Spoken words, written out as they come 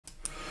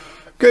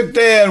Good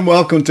day and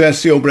welcome to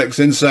SBR&x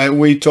Insight.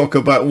 We talk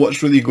about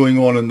what's really going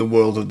on in the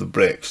world of the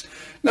BRICS.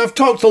 Now, I've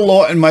talked a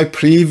lot in my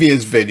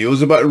previous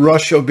videos about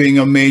Russia being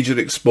a major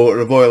exporter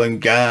of oil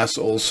and gas,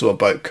 also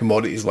about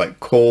commodities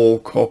like coal,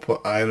 copper,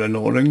 iron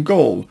ore and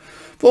gold.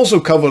 I've also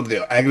covered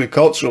the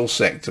agricultural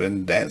sector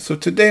in depth, so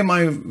today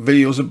my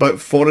video is about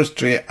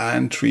forestry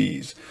and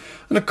trees.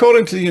 And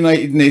according to the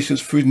United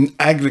Nations Food and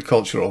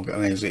Agriculture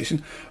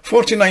Organization,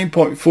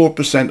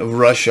 49.4% of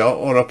Russia,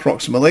 or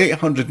approximately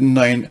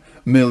 809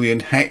 million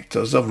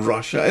hectares of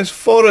Russia, is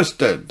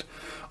forested.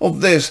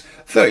 Of this,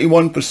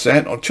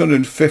 31%, or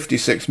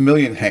 256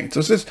 million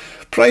hectares, is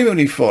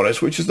primary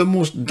forest, which is the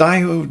most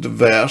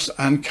diverse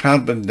and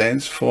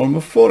carbon-dense form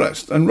of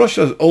forest. And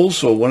Russia is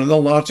also one of the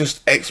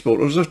largest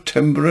exporters of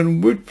timber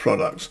and wood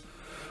products.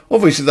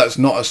 Obviously, that's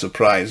not a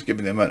surprise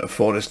given the amount of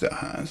forest it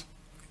has.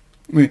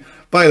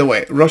 By the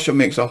way, Russia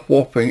makes a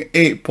whopping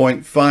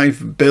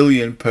 8.5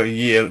 billion per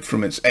year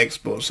from its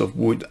exports of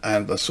wood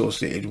and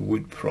associated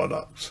wood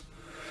products.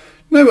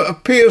 Now, it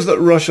appears that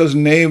Russia's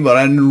neighbour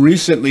and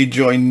recently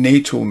joined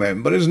NATO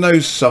member is now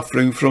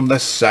suffering from the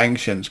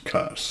sanctions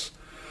curse.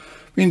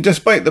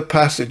 Despite the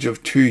passage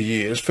of 2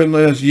 years,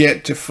 Finland has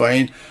yet to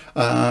find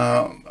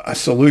a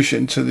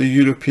solution to the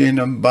European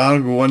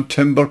embargo on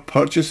timber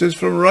purchases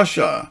from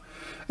Russia.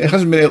 It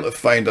hasn't been able to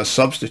find a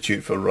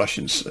substitute for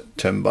Russian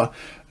timber,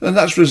 and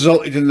that's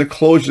resulted in the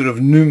closure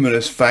of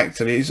numerous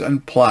factories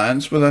and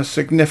plants with a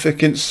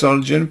significant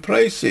surge in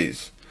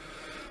prices.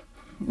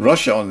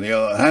 Russia, on the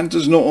other hand,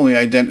 has not only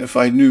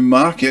identified new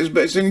markets,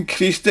 but it's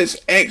increased its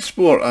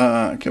export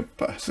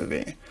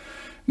capacity.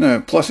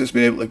 Now, plus it's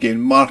been able to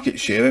gain market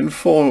share in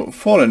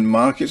foreign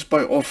markets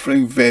by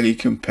offering very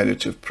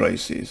competitive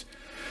prices.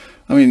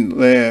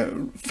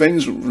 The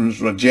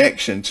Finns'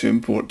 rejection to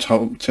import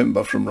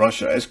timber from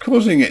Russia is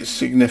causing it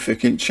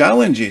significant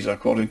challenges,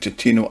 according to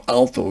Tino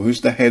Aalto,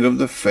 who's the head of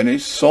the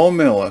Finnish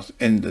Sawmill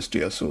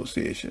Industry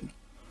Association.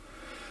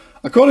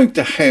 According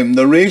to him,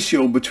 the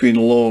ratio between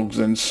logs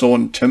and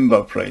sawn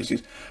timber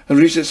prices has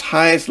reached its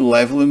highest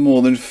level in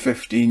more than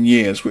 15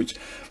 years, which,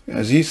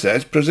 as he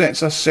says,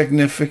 presents a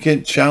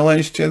significant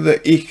challenge to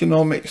the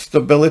economic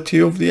stability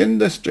of the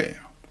industry.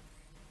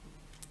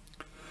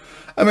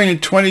 In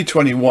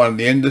 2021,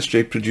 the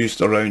industry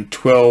produced around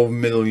 12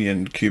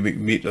 million cubic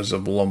meters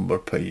of lumber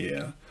per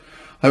year.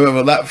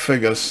 However, that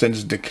figure has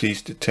since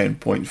decreased to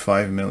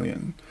 10.5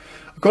 million.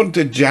 According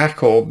to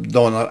Jakob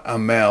Donner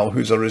Amel,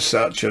 who's a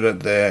researcher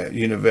at the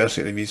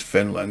University of East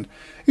Finland,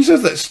 he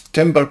says that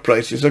timber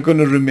prices are going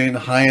to remain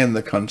high in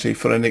the country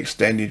for an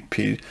extended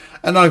period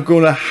and are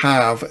going to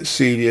have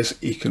serious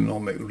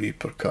economic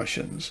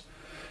repercussions.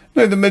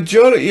 Now, the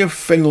majority of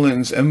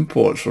Finland's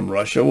imports from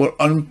Russia were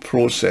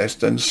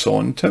unprocessed and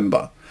sawn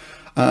timber,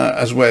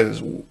 as well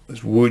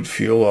as wood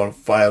fuel, or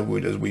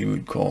firewood as we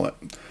would call it.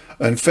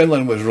 And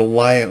Finland was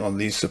reliant on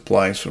these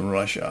supplies from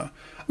Russia.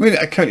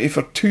 It accounted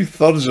for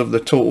 2/3 of the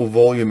total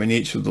volume in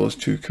each of those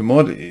two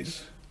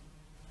commodities.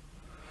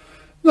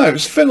 Now,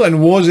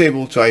 Finland was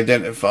able to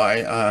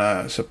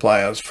identify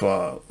suppliers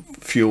for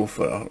fuel,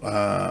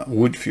 for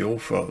wood fuel,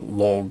 for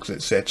logs,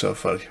 etc.,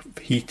 for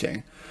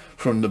heating,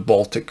 from the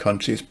Baltic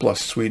countries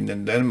plus Sweden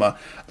and Denmark.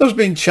 There's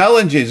been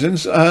challenges in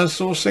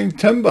sourcing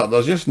timber.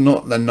 There's just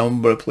not the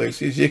number of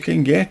places you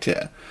can get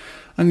it.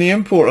 And the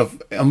import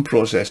of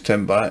unprocessed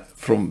timber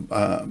from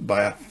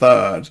by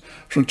 1/3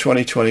 from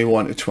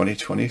 2021 to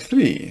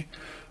 2023.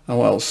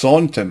 While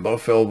sawn timber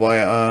fell by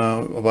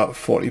about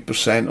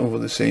 40% over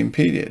the same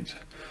period.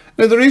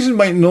 Now, the reason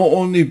might not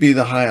only be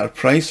the higher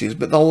prices,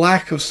 but the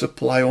lack of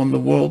supply on the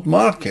world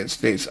market,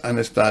 states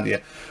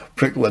Anastasia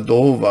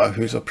Prikladova,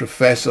 who's a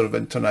professor of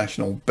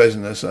international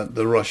business at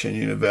the Russian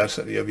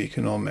University of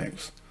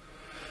Economics.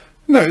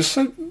 Now,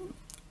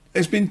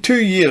 it's been 2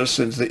 years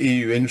since the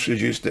EU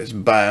introduced its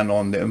ban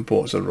on the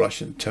imports of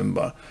Russian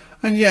timber,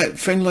 and yet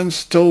Finland's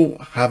still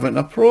having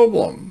a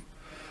problem.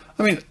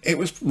 It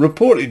was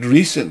reported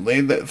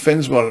recently that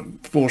Finns were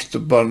forced to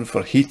burn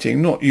for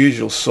heating not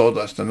usual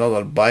sawdust and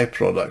other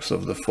byproducts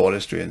of the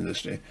forestry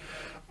industry,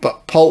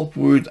 but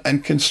pulpwood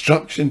and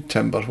construction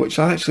timber, which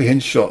are actually in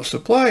short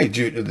supply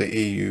due to the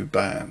EU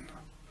ban.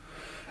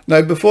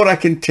 Now, before I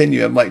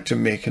continue, I'd like to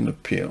make an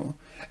appeal.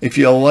 If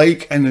you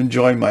like and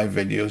enjoy my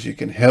videos, you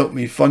can help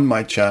me fund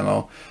my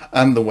channel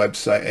and the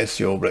website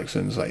SBR&x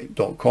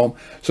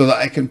so that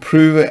I can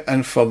prove it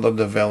and further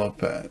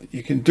develop it.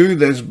 You can do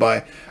this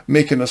by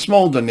making a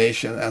small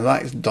donation, and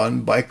that is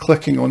done by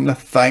clicking on the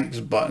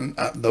thanks button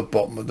at the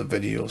bottom of the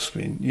video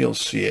screen. You'll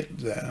see it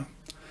there.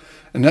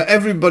 And now,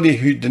 everybody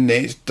who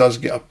donates does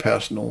get a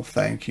personal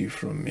thank you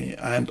from me.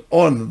 And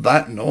on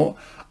that note,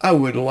 I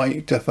would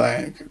like to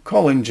thank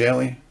Colin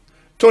Jelly,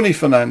 Tony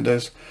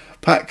Fernandez,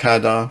 Pat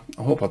Kadar,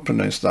 I hope I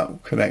pronounced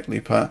that correctly,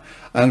 Pat,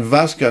 and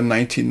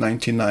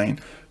Vasca1999,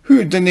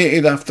 who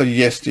donated after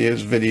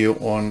yesterday's video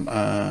on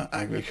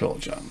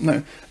agriculture.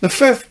 Now, the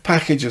 5th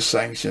package of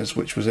sanctions,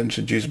 which was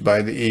introduced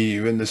by the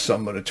EU in the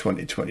summer of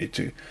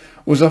 2022,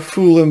 was a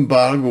full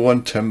embargo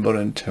on timber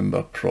and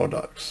timber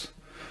products.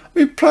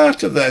 Prior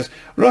to this,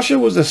 Russia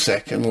was the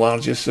second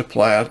largest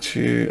supplier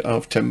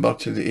of timber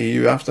to the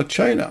EU after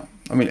China.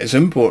 I mean, its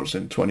imports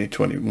in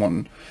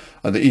 2021,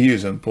 the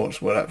EU's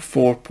imports were at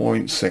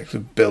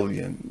 4.6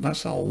 billion.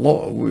 That's a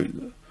lot of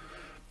wood.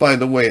 By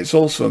the way, it's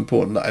also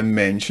important that I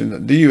mention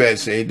that the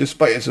USA,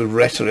 despite its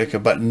rhetoric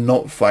about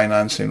not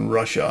financing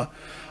Russia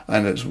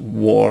and its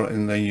war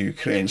in the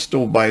Ukraine,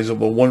 still buys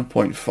over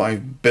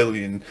 $1.5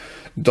 billion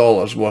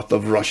worth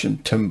of Russian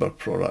timber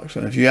products.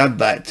 And if you add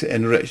that to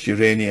enriched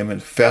uranium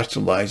and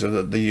fertilizer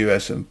that the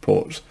US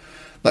imports,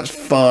 that's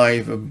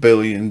 $5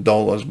 billion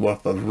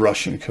worth of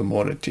Russian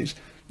commodities.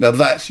 Now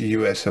that's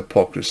US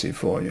hypocrisy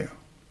for you.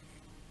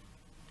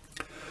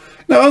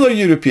 Now, other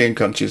European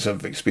countries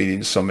have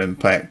experienced some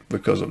impact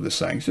because of the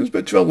sanctions,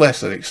 but to a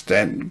lesser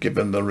extent,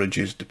 given their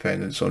reduced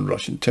dependence on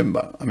Russian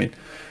timber. I mean,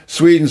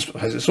 Sweden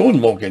has its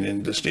own logging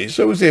industry,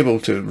 so it was able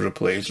to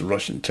replace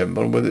Russian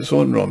timber with its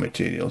own raw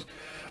materials.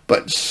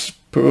 But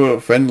poor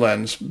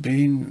Finland's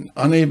been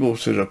unable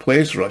to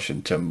replace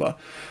Russian timber.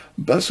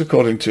 That's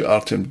according to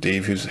Artem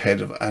Dave, who's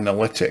head of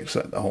analytics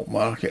at the Hot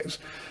Markets.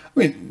 I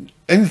mean,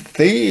 in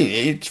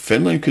theory,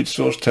 Finland could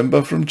source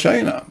timber from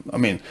China. I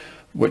mean,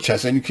 which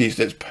has increased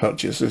its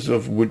purchases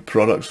of wood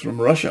products from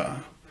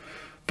Russia.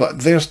 But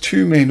there's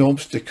two main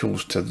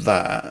obstacles to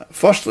that.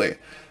 Firstly,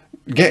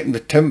 getting the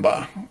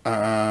timber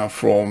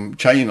from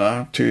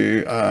China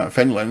to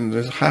Finland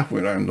is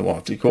halfway around the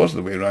world, three-quarters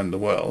of the way around the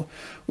world,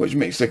 which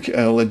makes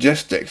the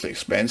logistics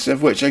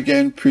expensive, which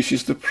again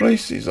pushes the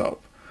prices up.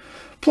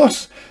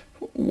 Plus,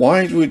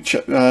 why would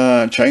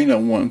China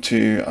want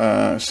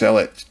to sell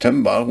its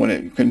timber when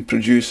it can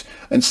produce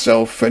and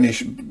sell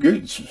finished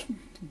goods?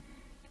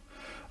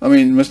 I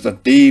mean, Mr.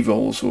 Dave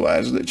also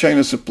adds that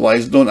China's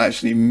supplies don't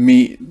actually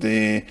meet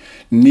the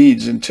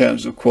needs in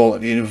terms of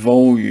quality and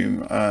volume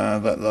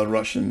that the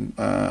Russian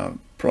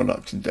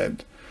products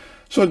did.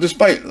 So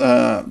despite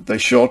the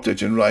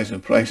shortage and rise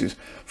in prices,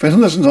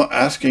 Finland is not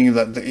asking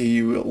that the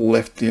EU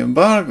lift the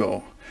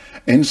embargo.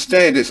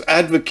 Instead, it's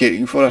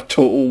advocating for a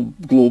total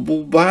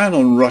global ban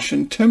on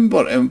Russian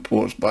timber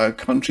imports by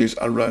countries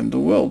around the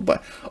world,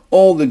 by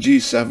all the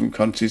G7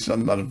 countries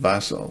and their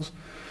vassals.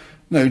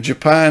 Now,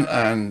 Japan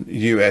and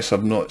US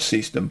have not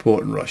ceased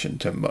importing Russian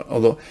timber,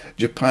 although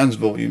Japan's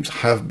volumes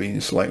have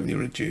been slightly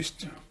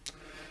reduced.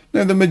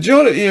 Now, the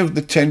majority of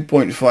the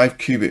 10.5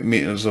 cubic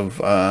meters of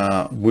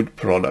wood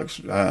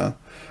products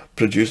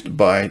produced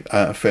by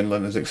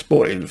Finland is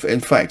exported.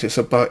 In fact, it's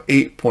about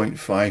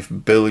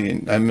 8.5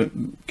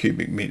 billion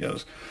cubic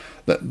meters,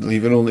 that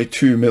leaving only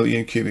 2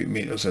 million cubic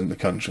meters in the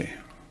country.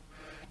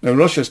 Now,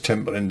 Russia's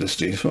timber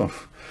industries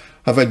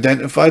have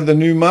identified the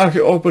new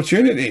market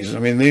opportunities. I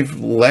mean, they've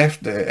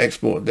left the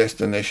export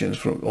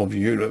destinations of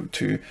Europe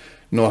to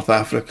North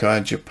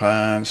Africa,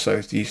 Japan,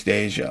 Southeast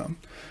Asia.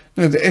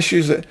 Now, the issue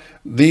is that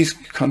these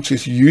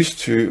countries used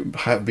to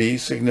be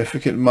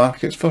significant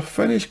markets for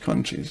Finnish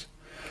countries.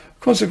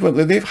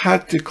 Consequently, they've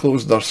had to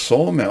close their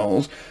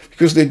sawmills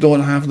because they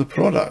don't have the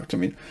product. I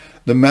mean,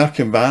 the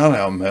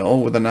Merkenbarra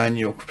mill, with an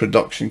annual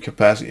production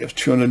capacity of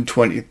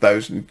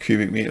 220,000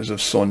 cubic meters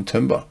of sawn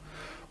timber,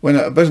 went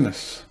out of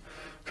business.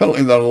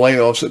 Currently, there are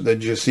layoffs at the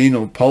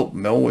Jasino pulp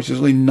mill, which is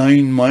only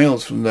 9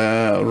 miles from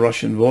the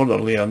Russian border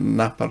near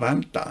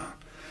Naparanta.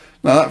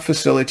 Now, that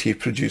facility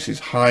produces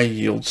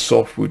high-yield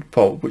softwood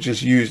pulp, which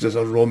is used as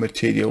a raw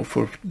material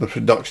for the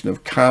production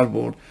of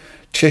cardboard,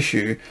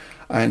 tissue,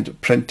 and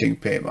printing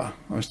paper.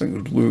 I was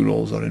thinking glue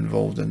rolls are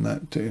involved in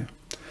that too.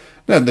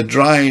 Now, the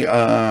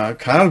dry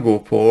cargo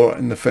port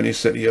in the Finnish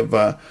city of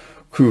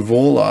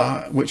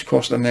Kouvola, which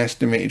cost an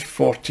estimated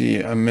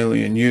 40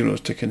 million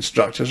euros to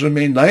construct, has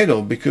remained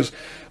idle because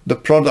the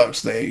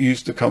products that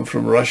used to come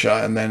from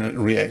Russia and then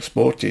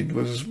re-exported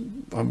was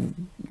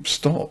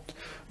stopped.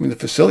 I mean, the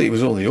facility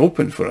was only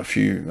open for a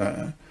few,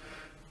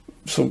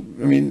 so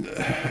I mean,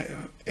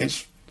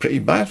 it's pretty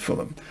bad for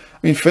them.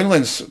 I mean,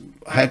 Finland's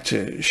had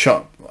to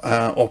shut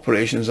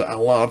operations at a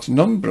large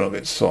number of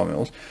its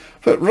sawmills,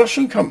 but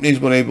Russian companies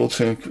were able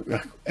to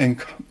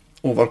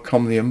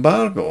overcome the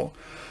embargo.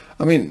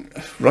 I mean,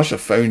 Russia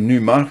found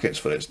new markets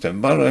for its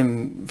timber,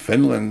 and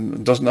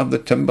Finland doesn't have the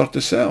timber to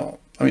sell.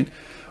 I mean,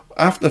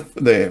 after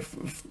the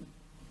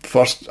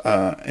first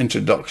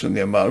introduction of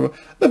the embargo,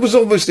 there was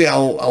obviously a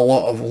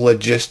lot of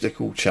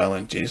logistical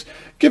challenges,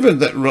 given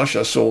that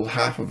Russia sold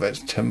half of its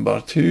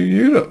timber to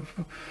Europe.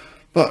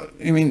 But,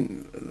 I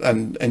mean,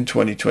 and in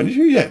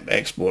 2022, yeah,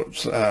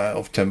 exports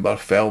of timber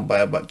fell by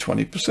about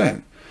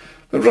 20%.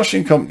 But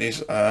Russian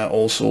companies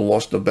also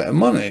lost a bit of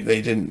money.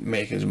 They didn't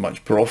make as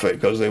much profit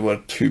because they were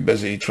too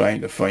busy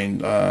trying to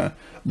find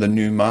the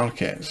new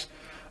markets.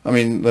 I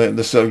mean, the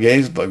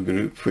Sergeyevka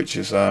Group, which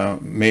is a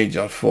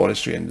major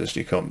forestry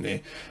industry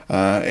company,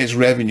 its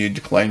revenue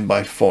declined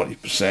by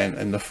 40%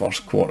 in the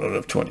first quarter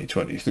of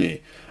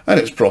 2023, and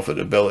its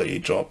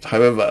profitability dropped.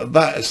 However,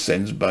 that has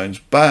since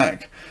bounced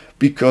back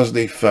because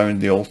they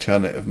found the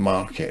alternative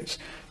markets.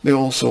 They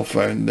also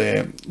found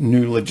the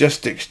new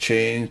logistics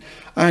chain,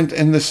 and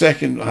in the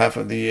second half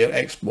of the year,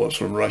 exports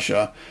from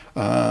Russia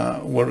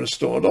were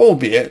restored,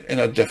 albeit in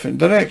a different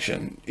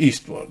direction,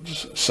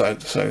 eastwards,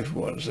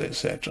 southwards,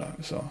 etc.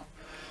 So,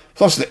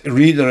 plus the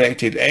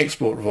redirected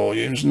export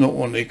volumes not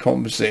only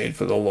compensated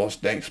for the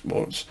lost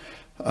exports,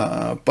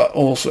 but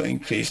also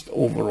increased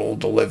overall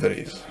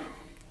deliveries.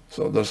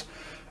 So there's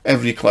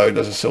every cloud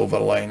has a silver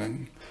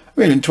lining. I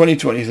mean, in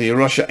 2023,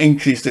 Russia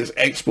increased its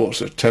exports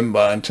of timber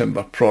and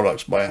timber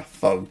products by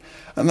 1/3,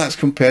 and that's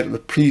compared to the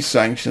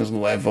pre-sanctions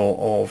level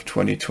of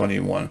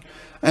 2021,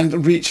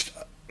 and reached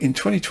in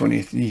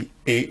 2023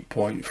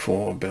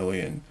 8.4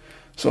 billion.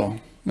 So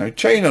now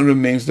China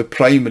remains the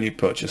primary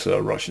purchaser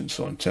of Russian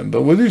sawn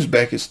timber, with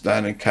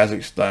Uzbekistan and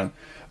Kazakhstan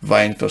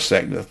vying for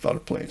second and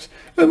third place.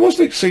 The most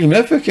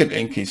significant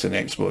increase in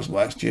exports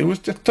last year was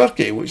to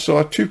Turkey, which saw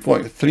a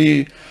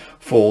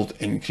 2.3-fold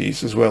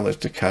increase, as well as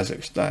to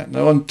Kazakhstan.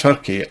 Now on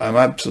Turkey, I'm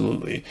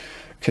absolutely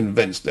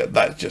convinced that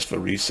that's just for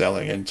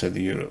reselling into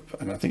the Europe,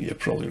 and I think you're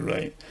probably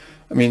right.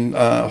 I mean,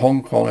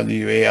 Hong Kong and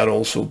the UAE are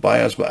also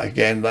buyers, but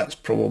again, that's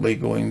probably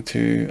going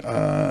to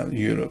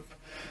Europe.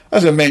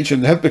 As I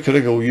mentioned, the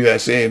hypocritical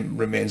USA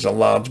remains a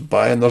large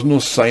buyer, and there's no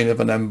sign of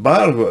an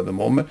embargo at the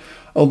moment,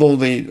 although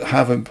they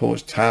have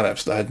imposed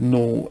tariffs that had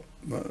no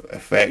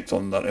effect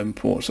on their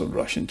imports of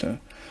Russian timber.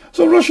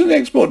 So Russian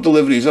export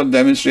deliveries are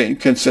demonstrating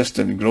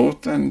consistent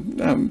growth,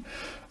 and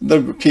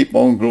they'll keep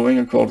on growing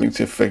according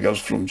to figures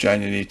from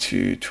January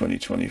to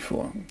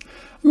 2024.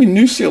 I mean,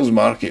 new sales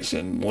markets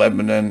in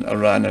Lebanon,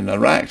 Iran and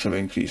Iraq have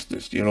increased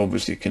this year.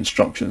 Obviously,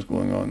 construction's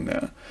going on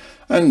there.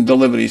 And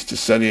deliveries to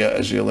Syria,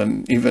 Israel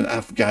and even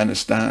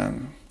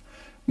Afghanistan.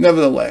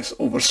 Nevertheless,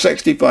 over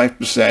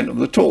 65% of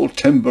the total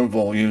timber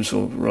volumes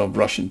of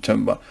Russian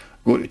timber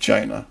go to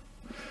China.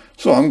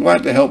 So I'm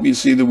glad to help you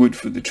see the wood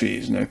for the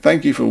trees. Now,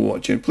 thank you for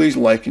watching. Please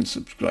like and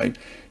subscribe.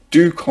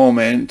 Do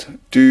comment,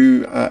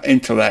 do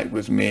interact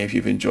with me if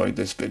you've enjoyed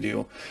this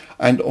video.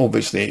 And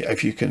obviously,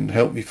 if you can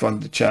help me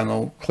fund the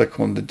channel, click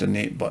on the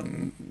donate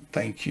button.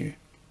 Thank you.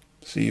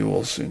 See you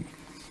all soon.